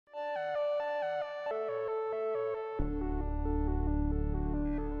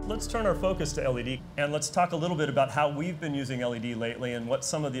let's turn our focus to LED, and let's talk a little bit about how we've been using LED lately and what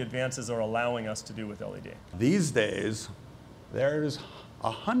some of the advances are allowing us to do with LED. These days, there's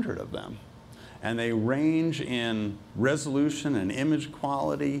 100 of them, and they range in resolution and image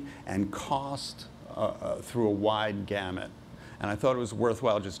quality and cost through a wide gamut. And I thought it was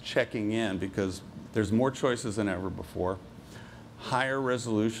worthwhile just checking in because there's more choices than ever before, higher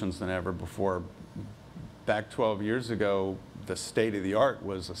resolutions than ever before. Back 12 years ago, the state of the art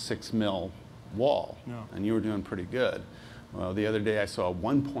was a 6 mil wall, and you were doing pretty good. Well, the other day I saw a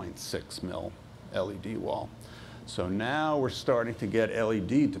 1.6 mil LED wall. So now we're starting to get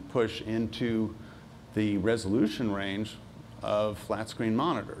LED to push into the resolution range of flat screen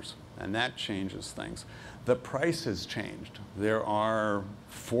monitors, and that changes things. The price has changed. There are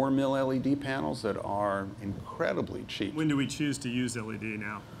 4 mil LED panels that are incredibly cheap. When do we choose to use LED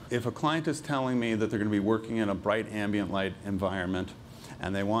now? If a client is telling me that they're going to be working in a bright ambient light environment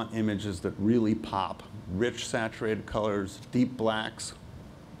and they want images that really pop, rich saturated colors, deep blacks,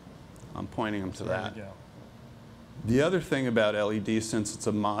 I'm pointing them to that. The other thing about LED, since it's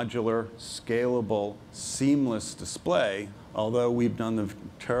a modular, scalable, seamless display, although we've done the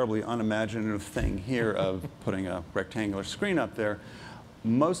terribly unimaginative thing here of putting a rectangular screen up there,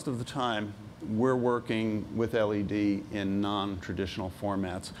 most of the time we're working with LED in non-traditional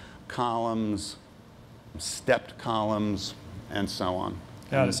formats, columns, stepped columns, and so on.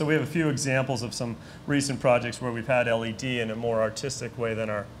 Got it. So we have a few examples of some recent projects where we've had LED in a more artistic way than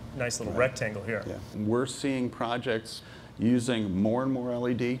our nice little rectangle here. Yeah. We're seeing projects using more and more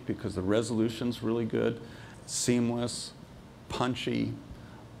LED because the resolution's really good, seamless, punchy.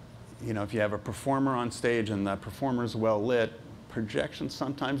 You know, if you have a performer on stage and that performer is well lit, projection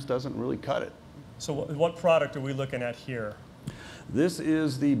sometimes doesn't really cut it. So what product are we looking at here? This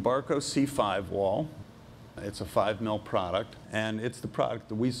is the Barco C5 wall. It's a 5 mil product, and it's the product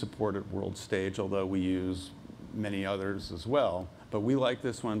that we support at World Stage, although we use many others as well. But we like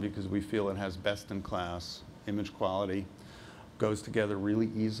this one because we feel it has best-in-class image quality, goes together really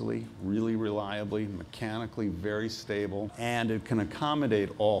easily, really reliably, mechanically very stable, and it can accommodate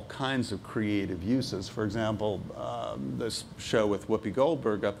all kinds of creative uses. For example, this show with Whoopi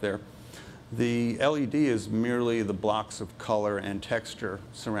Goldberg up there, the LED is merely the blocks of color and texture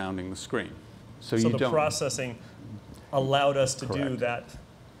surrounding the screen. So the processing allowed us to do that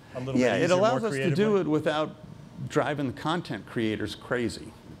a little bit easier, it allows more us to do it without driving the content creators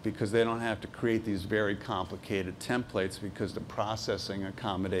crazy, because they don't have to create these very complicated templates because the processing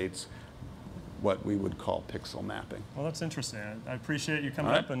accommodates what we would call pixel mapping. Well, that's interesting. I appreciate you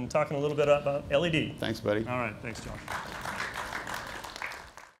coming up and talking a little bit about LED. Thanks, buddy. All right. Thanks, John.